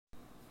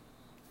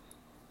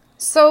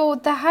So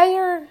the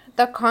higher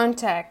the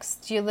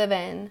context you live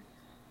in,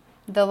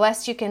 the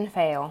less you can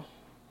fail.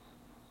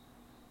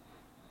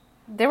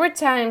 There were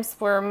times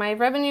where my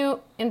revenue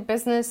in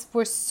business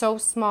was so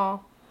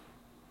small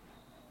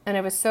and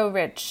I was so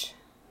rich.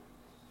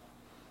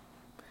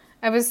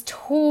 I was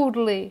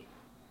totally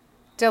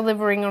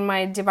delivering on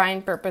my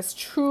divine purpose,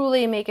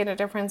 truly making a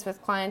difference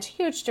with clients,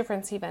 huge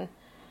difference even.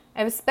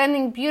 I was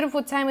spending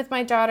beautiful time with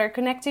my daughter,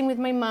 connecting with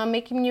my mom,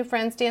 making new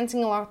friends,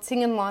 dancing a lot,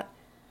 singing a lot.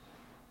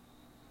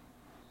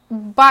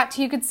 But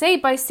you could say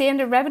by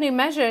standard revenue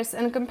measures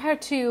and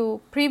compared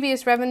to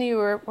previous revenue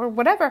or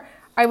whatever,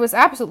 I was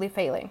absolutely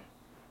failing.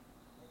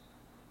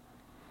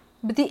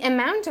 But the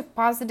amount of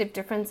positive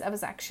difference I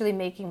was actually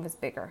making was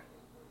bigger.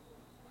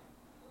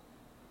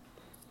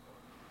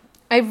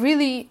 I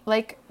really,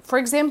 for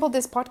example,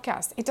 this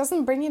podcast, it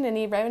doesn't bring in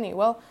any revenue.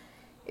 Well,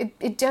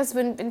 it does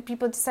when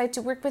people decide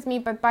to work with me,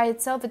 but by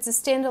itself, it's a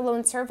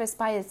standalone service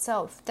by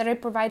itself that I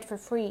provide for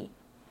free.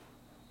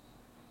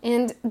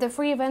 And the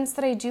free events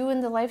that I do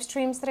and the live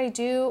streams that I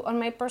do on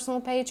my personal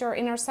page or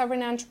in our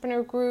Sovereign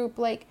Entrepreneur group,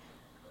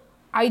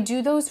 I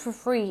do those for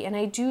free and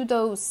I do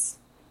those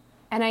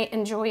and I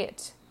enjoy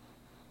it.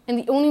 And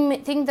the only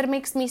thing that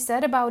makes me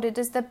sad about it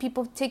is that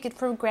people take it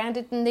for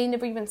granted and they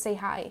never even say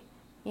hi,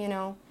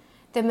 the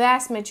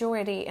vast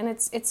majority. And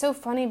it's so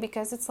funny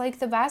because it's like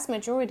the vast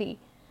majority.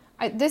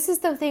 This is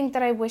the thing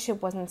that I wish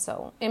it wasn't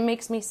so. It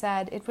makes me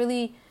sad. It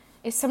really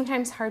is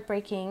sometimes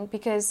heartbreaking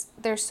because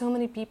there's so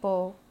many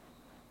people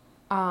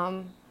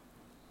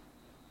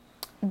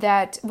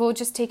that will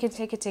just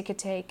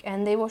take,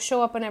 and they will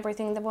show up on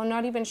everything. They will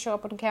not even show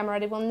up on camera.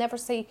 They will never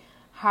say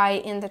hi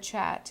in the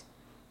chat.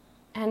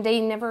 And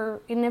it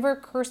never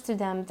occurs to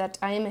them that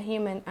I am a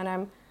human and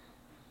I'm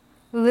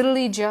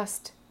literally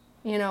just,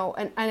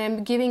 and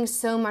I'm giving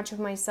so much of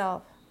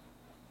myself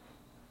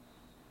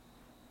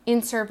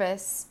in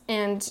service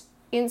and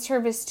in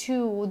service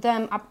to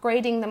them,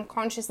 upgrading them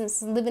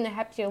consciousness, living a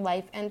happier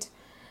life. And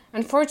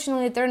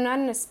unfortunately, they're not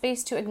in a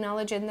space to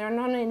acknowledge it. And they're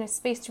not in a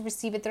space to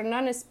receive it. They're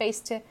not in a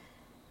space to,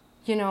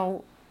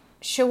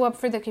 show up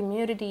for the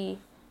community.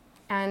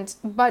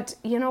 But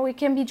it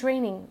can be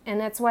draining. And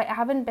that's why I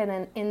haven't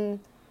been in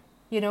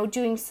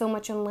doing so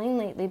much online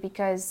lately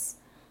because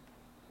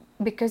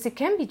it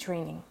can be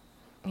draining,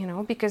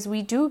 because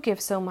we do give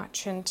so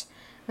much. And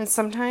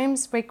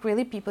sometimes,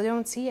 really, people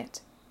don't see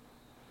it.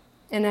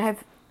 And I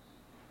have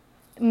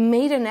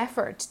made an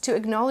effort to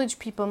acknowledge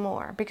people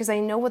more because I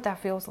know what that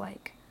feels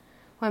like.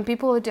 When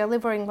people are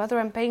delivering, whether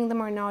I'm paying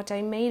them or not,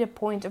 I made a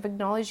point of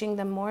acknowledging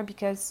them more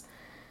because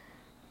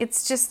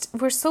it's just,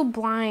 we're so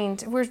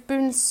blind. We've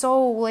been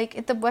so,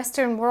 in the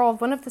Western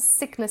world, one of the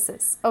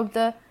sicknesses of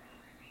the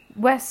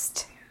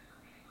West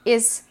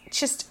is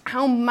just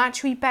how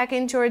much we pack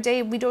into our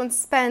day. We don't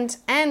spend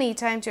any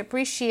time to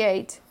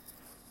appreciate,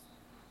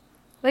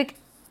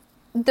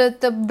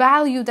 the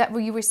value that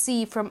we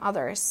receive from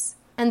others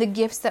and the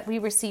gifts that we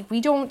receive. We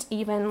don't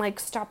even,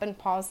 stop and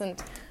pause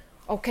and,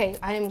 okay,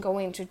 I am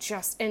going to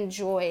just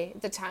enjoy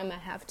the time I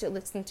have to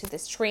listen to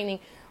this training,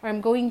 or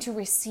I'm going to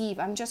receive.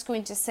 I'm just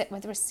going to sit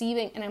with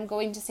receiving and I'm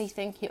going to say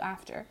thank you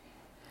after.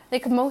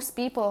 Most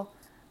people,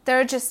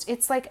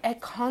 it's like a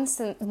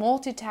constant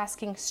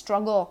multitasking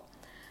struggle.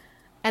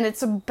 And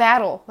it's a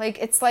battle.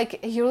 It's like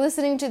you're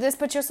listening to this,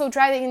 but you're also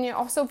driving and you're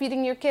also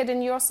feeding your kid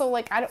and you're also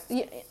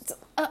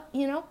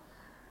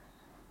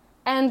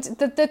And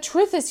the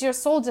truth is your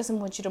soul doesn't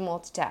want you to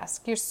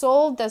multitask. Your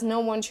soul does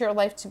not want your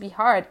life to be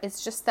hard.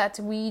 It's just that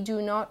we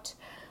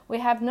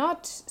have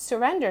not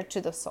surrendered to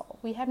the soul.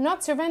 We have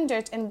not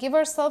surrendered and give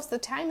ourselves the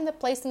time and the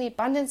place and the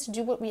abundance to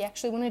do what we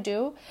actually want to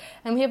do.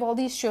 And we have all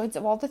these shoulds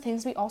of all the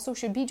things we also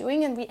should be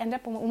doing, and we end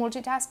up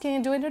multitasking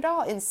and doing it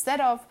all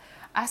instead of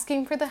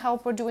asking for the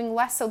help or doing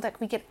less so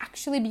that we can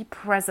actually be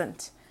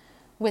present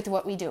with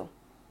what we do.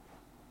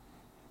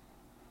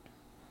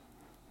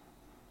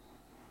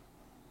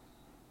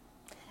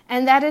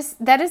 And that is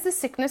the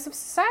sickness of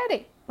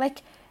society.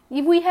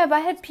 I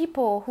had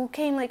people who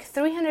came,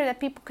 300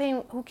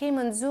 people who came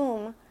on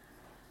Zoom,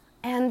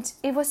 and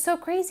it was so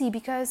crazy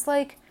because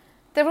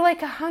there were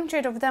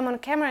 100 of them on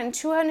camera and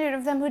 200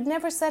 of them who'd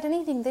never said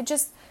anything.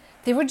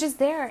 They were just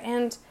there,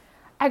 and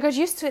I got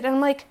used to it.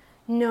 And I'm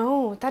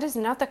no, that is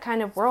not the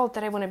kind of world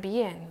that I want to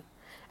be in.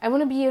 I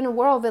want to be in a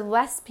world with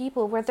less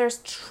people, where there's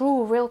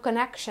true, real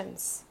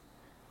connections,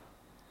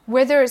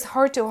 where there is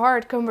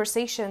heart-to-heart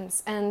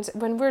conversations, and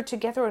when we're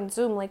together on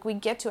Zoom, we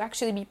get to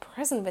actually be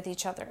present with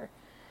each other.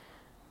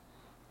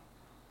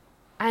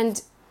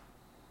 And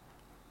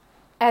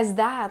as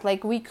that,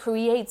 we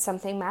create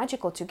something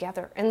magical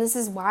together. And this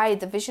is why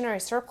the Visionary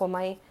Circle,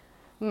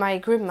 my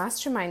group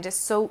mastermind, is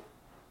so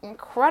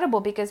incredible,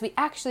 because we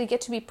actually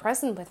get to be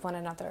present with one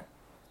another.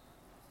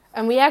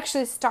 And we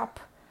actually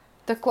stop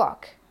the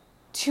clock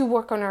to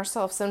work on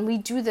ourselves, and we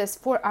do this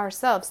for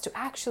ourselves to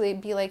actually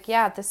be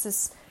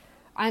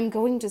I'm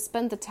going to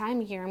spend the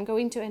time here, I'm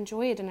going to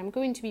enjoy it, and I'm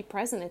going to be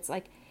present. It's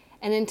an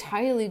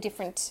entirely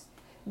different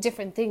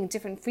thing,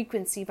 different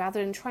frequency,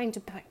 rather than trying to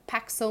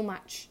pack so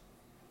much.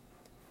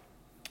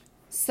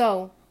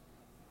 So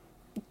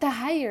the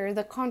higher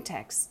the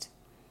context,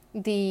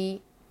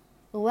 the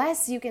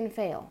less you can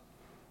fail.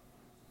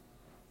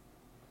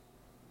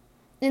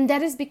 And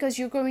that is because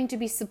you're going to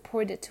be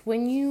supported.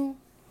 When you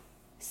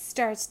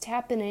start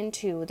tapping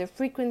into the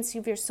frequency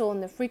of your soul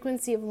and the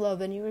frequency of love,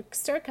 and you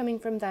start coming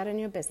from that in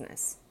your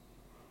business,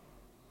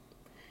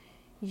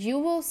 you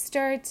will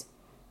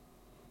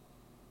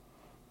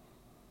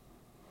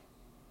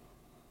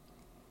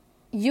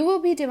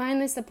be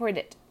divinely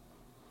supported.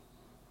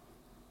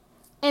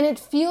 And it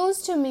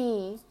feels to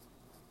me,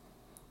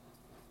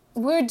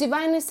 we're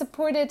divinely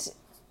supported.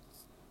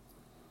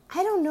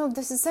 I don't know if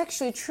this is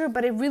actually true,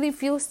 but it really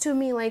feels to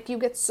me like you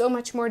get so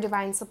much more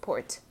divine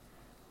support.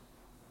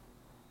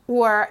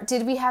 Or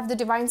did we have the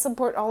divine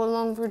support all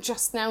along? We're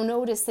just now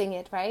noticing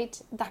it, right?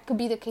 That could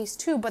be the case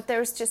too, but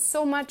there's just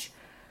so much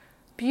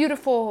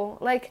beautiful,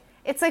 like,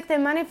 it's like the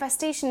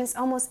manifestation is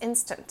almost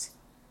instant.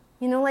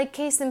 You know, like,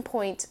 case in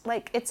point,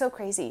 like, it's so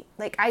crazy.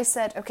 Like, I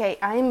said, okay,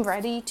 I'm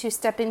ready to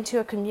step into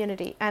a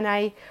community, and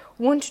I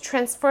want to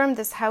transform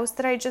this house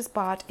that I just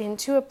bought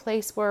into a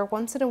place where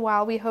once in a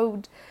while we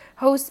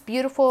host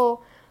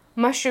beautiful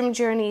mushroom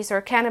journeys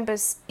or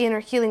cannabis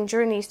inner healing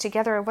journeys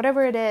together, or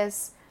whatever it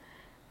is.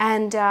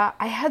 And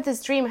I had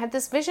this dream, I had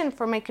this vision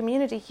for my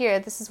community here.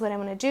 This is what I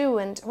want to do.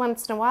 And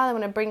once in a while, I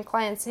want to bring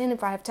clients in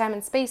if I have time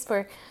and space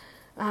for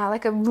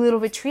like a little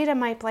retreat at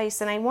my place.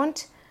 And I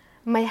want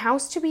my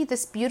house to be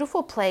this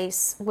beautiful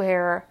place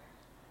where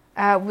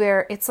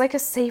it's like a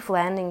safe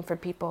landing for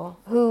people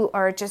who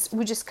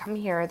just come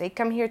here. They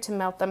come here to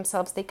melt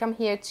themselves. They come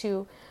here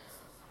to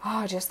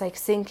just like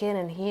sink in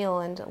and heal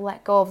and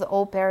let go of the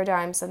old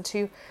paradigms, and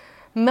to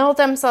melt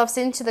themselves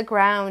into the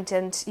ground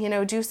and, you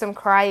know, do some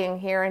crying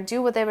here and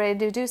do whatever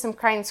they do some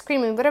crying,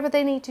 screaming, whatever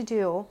they need to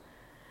do,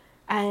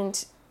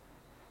 and,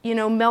 you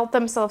know, melt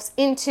themselves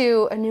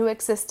into a new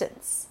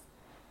existence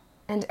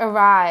and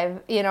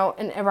arrive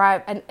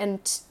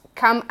and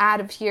come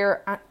out of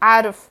here,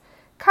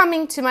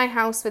 coming to my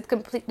house with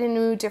completely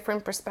new,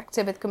 different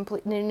perspective, with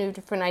completely new,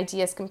 different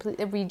ideas,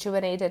 completely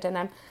rejuvenated.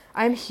 And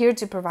I'm here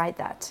to provide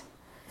that.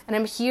 And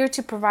I'm here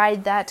to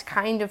provide that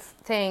kind of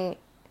thing,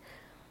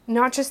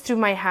 not just through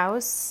my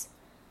house,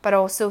 but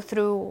also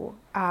through,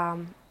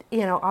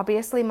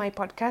 obviously my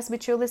podcast,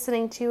 which you're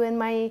listening to, and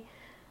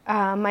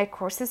my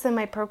courses and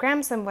my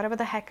programs and whatever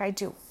the heck I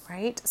do,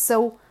 right?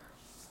 So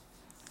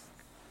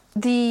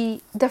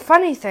the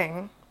funny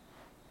thing,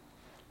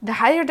 the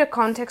higher the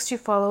context you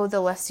follow, the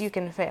less you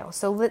can fail.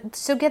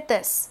 So get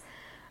this.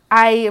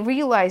 I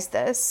realized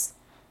this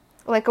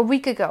like a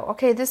week ago.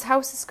 Okay, this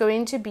house is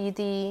going to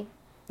be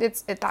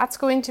it's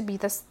going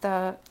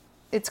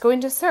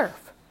to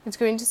serve. It's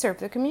going to serve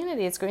the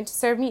community. It's going to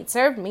serve me. It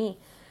served me.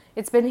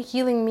 It's been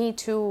healing me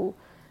to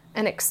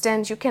an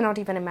extent you cannot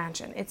even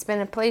imagine. It's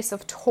been a place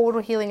of total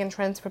healing and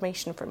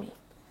transformation for me.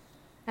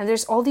 And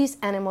there's all these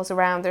animals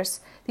around. There's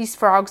these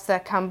frogs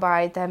that come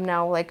by, them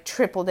now like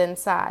tripled in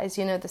size.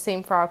 You know, the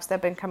same frogs that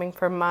have been coming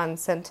for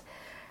months. And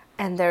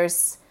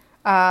there's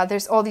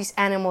all these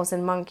animals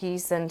and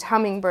monkeys and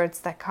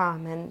hummingbirds that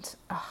come, and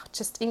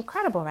just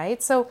incredible,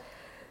 right? So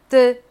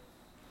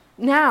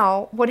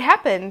now what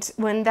happened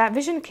when that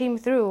vision came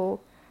through,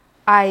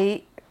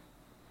 I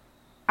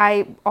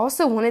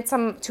also wanted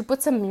to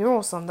put some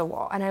murals on the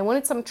wall, and I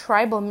wanted some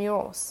tribal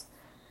murals.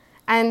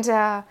 And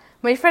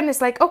my friend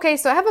is like, okay,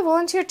 so I have a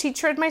volunteer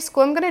teacher at my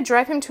school. I'm going to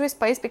drive him to his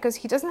place because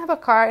he doesn't have a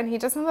car and he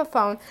doesn't have a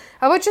phone.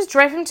 I would just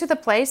drive him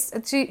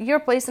to your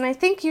place, and I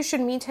think you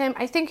should meet him.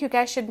 I think you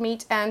guys should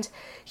meet, and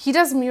he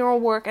does mural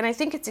work, and I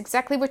think it's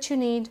exactly what you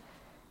need.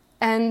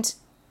 And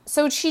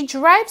so she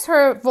drives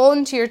her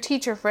volunteer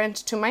teacher friend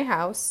to my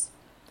house.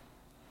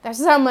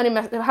 That's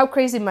how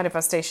crazy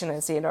manifestation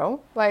is, you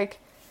know? Like,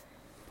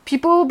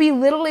 people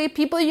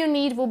you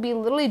need will be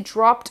literally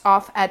dropped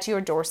off at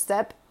your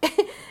doorstep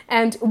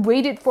and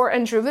waited for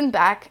and driven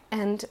back.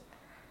 And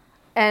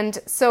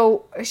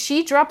so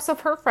she drops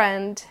off her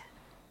friend,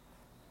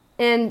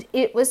 and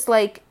it was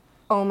like,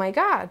 oh my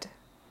God.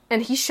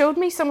 And he showed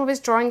me some of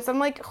his drawings. I'm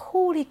like,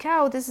 holy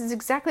cow, this is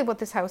exactly what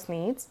this house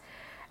needs.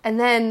 And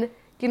then,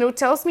 you know,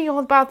 tells me all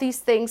about these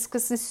things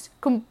because he's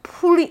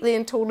completely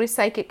and totally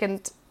psychic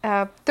and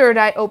third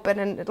eye open,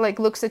 and like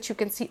looks at you,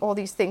 can see all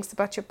these things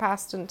about your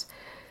past and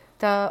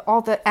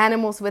all the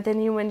animals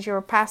within you and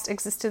your past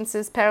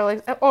existences,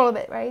 parallels, all of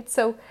it, right?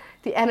 So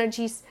the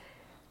energies,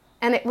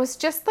 and it was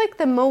just like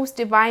the most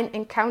divine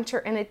encounter.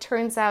 And it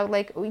turns out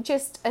like we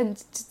just did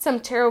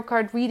some tarot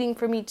card reading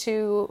for me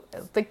too,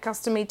 like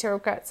custom made tarot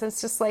cards. And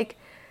it's just like,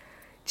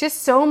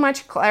 just so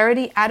much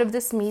clarity out of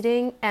this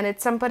meeting. And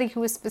it's somebody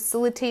who has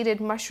facilitated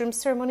mushroom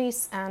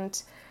ceremonies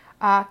and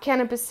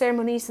cannabis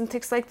ceremonies and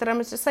things like that. I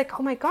was just like,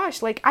 oh my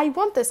gosh, like I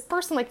want this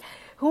person. Like,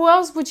 who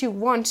else would you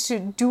want to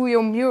do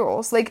your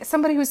murals? Like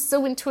somebody who's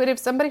so intuitive,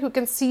 somebody who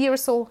can see your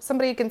soul,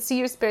 somebody who can see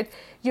your spirit,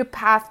 your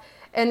path.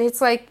 And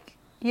it's like,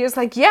 you're just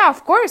like, yeah,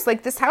 of course.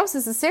 Like this house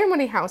is a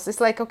ceremony house.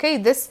 It's like, okay,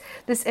 this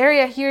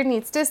area here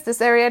needs this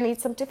area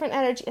needs some different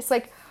energy. It's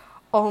like,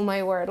 oh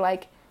my word,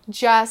 like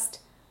just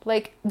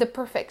like the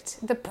perfect,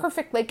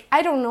 like,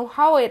 I don't know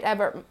how I'd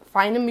ever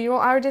find a mural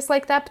artist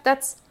like that,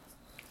 but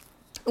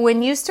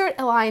when you start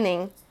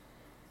aligning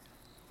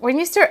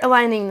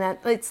that,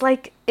 it's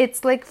like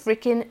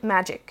freaking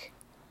magic.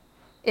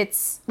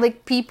 It's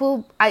like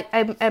people,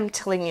 I'm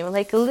telling you,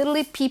 like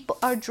literally people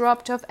are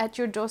dropped off at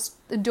your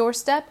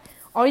doorstep.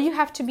 All you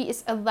have to be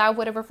is allow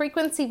whatever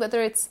frequency,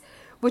 whether it's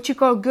what you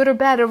call good or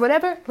bad or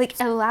whatever, like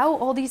allow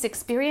all these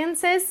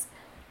experiences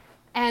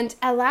and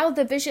allow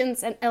the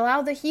visions and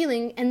allow the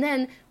healing. And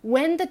then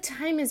when the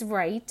time is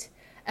right,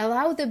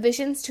 allow the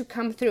visions to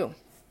come through.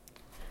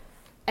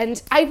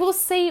 And I will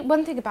say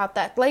one thing about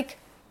that, like,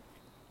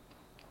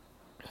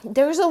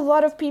 there's a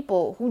lot of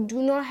people who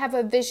do not have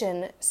a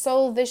vision,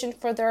 sole vision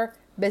for their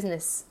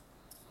business.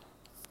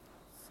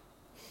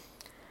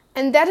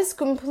 And that is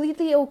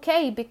completely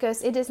okay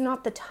because it is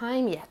not the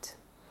time yet.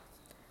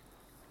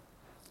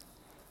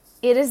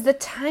 It is the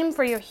time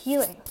for your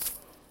healing.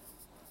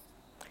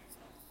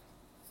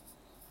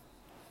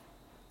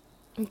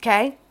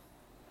 Okay?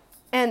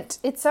 And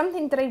it's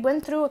something that I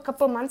went through a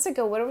couple months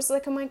ago where it was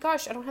like, oh my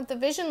gosh, I don't have the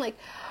vision. Like,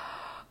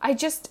 I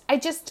just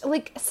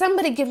like,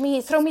 somebody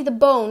throw me the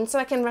bone so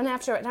I can run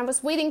after it. And I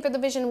was waiting for the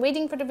vision.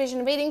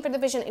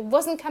 It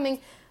wasn't coming.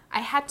 I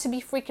had to be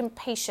freaking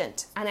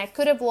patient. And I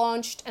could have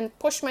launched and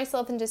pushed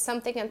myself into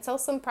something and sell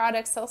some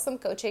products, sell some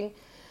coaching,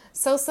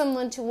 sell some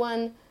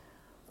one-to-one,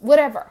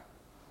 whatever.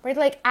 Right?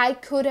 Like, I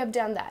could have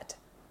done that.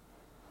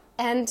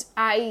 And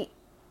I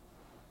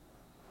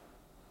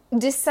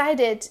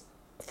decided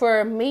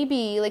for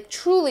maybe, like,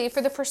 truly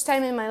for the first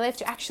time in my life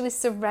to actually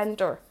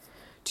surrender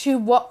to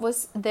what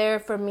was there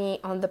for me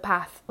on the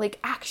path. Like,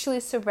 actually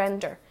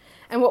surrender.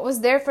 And what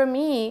was there for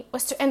me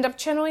was to end up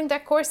channeling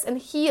that course and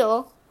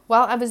heal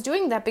while I was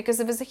doing that, because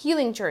it was a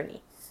healing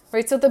journey.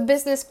 Right? So the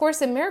business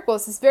Course in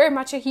Miracles is very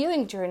much a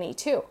healing journey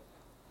too.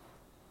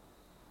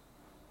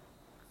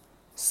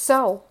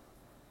 So,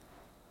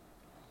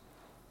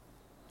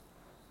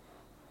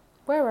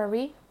 where are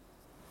we?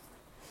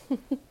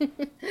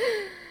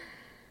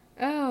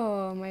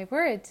 Oh, my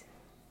word.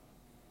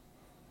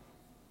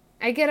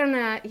 I get on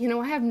I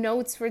have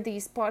notes for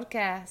these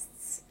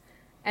podcasts,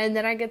 and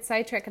then I get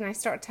sidetracked and I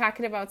start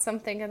talking about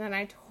something and then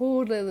I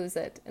totally lose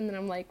it. And then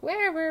I'm like,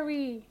 where were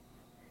we?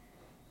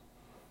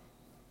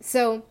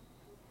 So,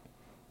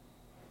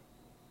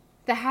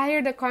 the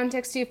higher the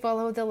context you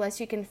follow, the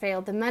less you can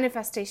fail. The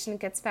manifestation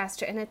gets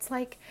faster. And it's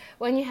like,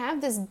 when you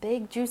have this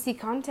big, juicy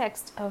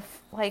context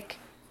of, like,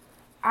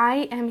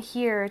 I am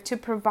here to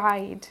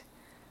provide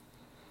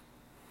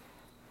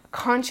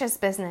conscious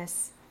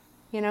business,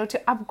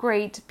 to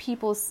upgrade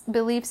people's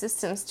belief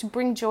systems, to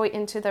bring joy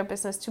into their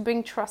business, to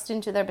bring trust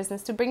into their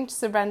business, to bring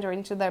surrender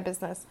into their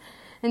business,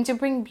 and to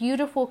bring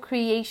beautiful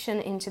creation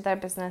into their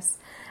business,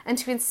 and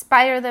to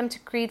inspire them to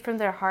create from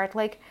their heart,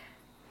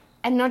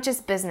 and not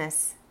just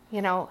business.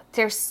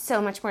 There's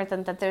so much more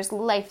than that. There's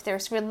life,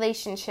 there's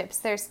relationships,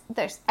 there's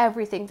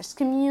everything, there's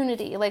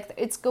community. Like,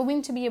 it's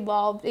going to be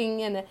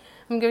evolving, and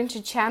I'm going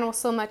to channel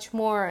so much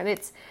more, and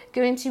it's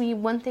going to be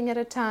one thing at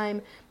a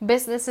time.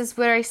 Business is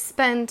where I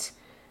spend,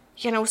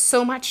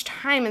 so much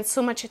time and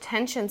so much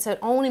attention, so it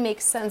only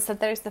makes sense that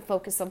there's the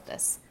focus of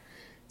this.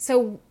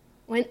 So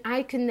when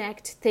I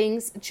connect,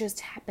 things just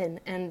happen,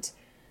 and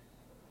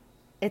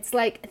it's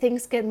like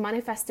things get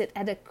manifested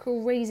at a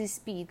crazy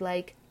speed.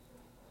 Like,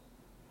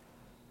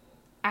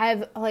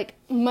 I've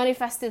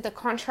manifested a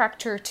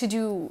contractor to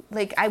do,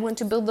 I want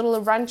to build a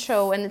little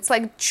rancho, and it's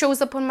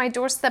shows up on my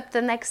doorstep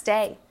the next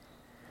day.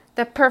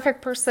 The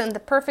perfect person, the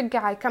perfect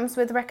guy comes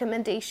with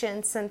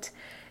recommendations, and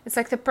it's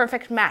the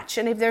perfect match.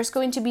 And if there's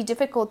going to be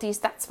difficulties,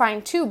 that's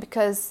fine too,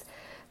 because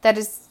that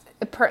is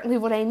apparently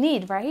what I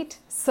need, right?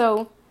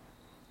 So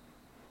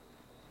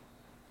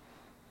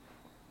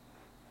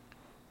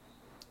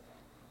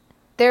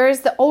there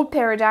is the old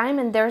paradigm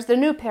and there's the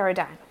new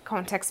paradigm,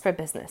 context for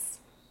business.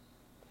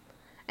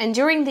 And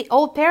during the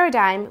old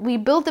paradigm, we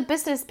build a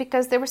business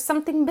because there was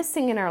something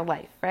missing in our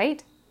life,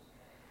 right?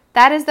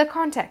 That is the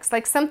context.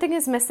 Something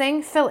is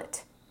missing, fill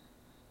it.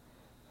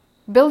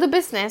 Build a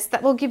business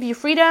that will give you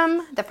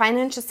freedom, the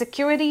financial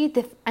security,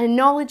 the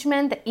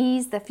acknowledgement, the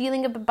ease, the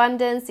feeling of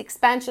abundance, the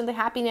expansion, the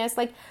happiness.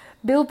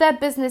 Build that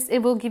business, it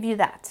will give you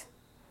that.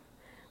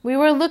 We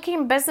were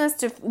looking at business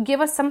to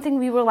give us something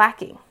we were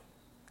lacking.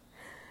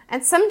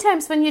 And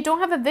sometimes when you don't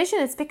have a vision,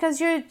 it's because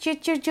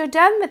you're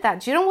done with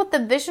that. You don't want the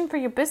vision for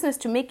your business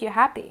to make you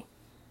happy.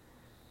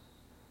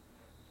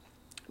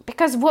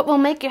 Because what will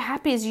make you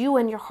happy is you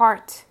and your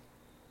heart.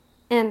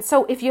 And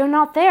so if you're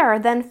not there,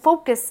 then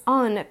focus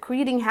on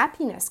creating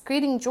happiness,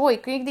 creating joy,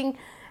 creating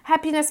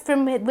happiness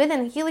from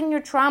within, healing your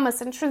traumas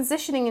and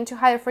transitioning into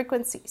higher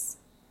frequencies.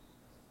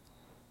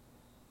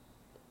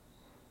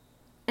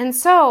 And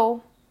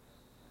so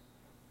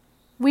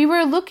we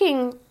were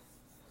looking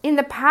in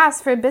the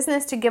past for a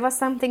business to give us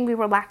something we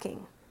were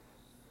lacking.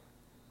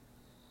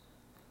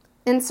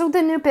 And so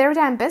the new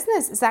paradigm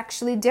business is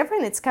actually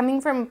different. It's coming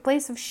from a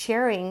place of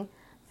sharing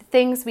the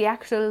things we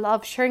actually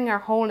love, sharing our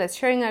wholeness,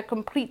 sharing our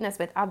completeness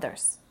with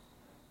others.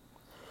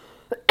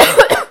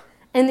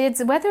 And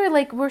it's whether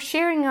we're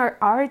sharing our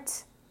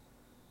art,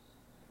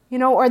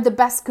 or the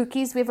best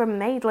cookies we ever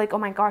made. Oh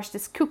my gosh,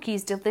 this cookie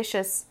is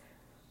delicious.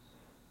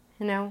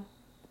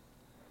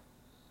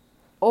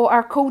 or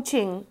our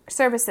coaching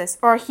services,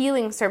 or our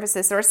healing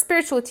services, or our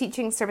spiritual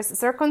teaching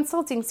services, or our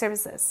consulting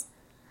services.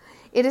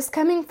 It is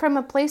coming from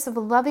a place of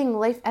loving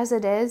life as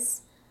it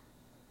is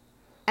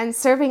and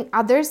serving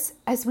others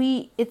as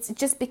it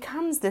just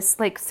becomes this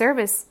like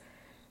service.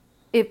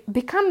 It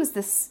becomes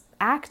this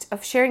act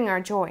of sharing our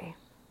joy.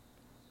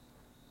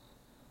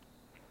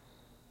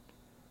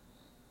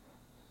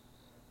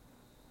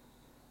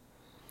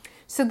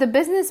 So the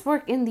business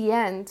work in the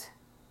end,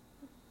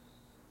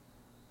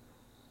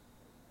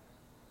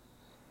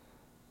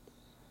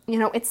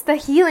 it's the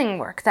healing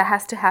work that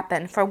has to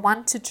happen for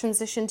one to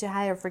transition to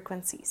higher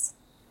frequencies.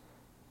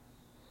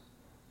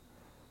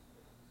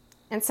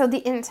 And so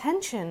the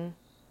intention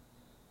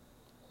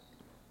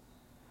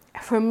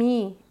for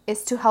me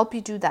is to help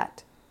you do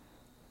that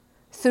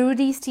through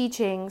these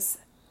teachings,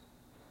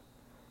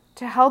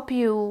 to help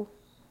you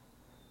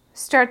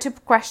start to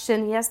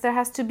question. Yes, there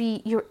has to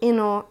be your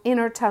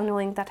inner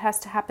tunneling that has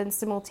to happen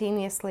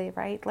simultaneously,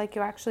 right? Like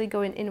you're actually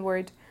going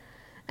inward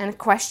and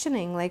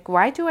questioning, like,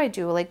 why do I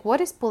do? Like,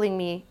 what is pulling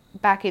me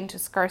back into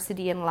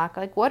scarcity and lack?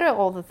 Like, what are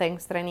all the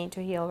things that I need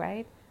to heal,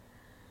 right?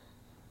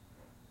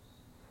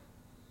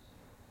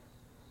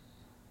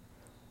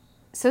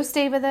 So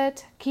stay with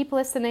it. Keep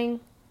listening.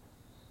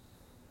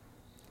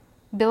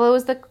 Below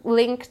is the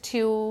link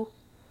to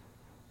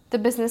the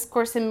Business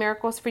Course in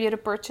Miracles for you to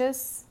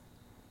purchase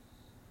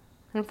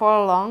and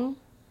follow along.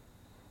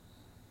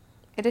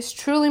 It is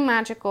truly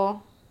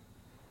magical.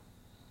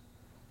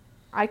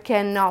 I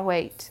cannot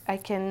wait.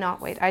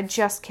 I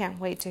just can't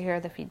wait to hear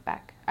the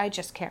feedback. I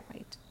just can't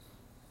wait.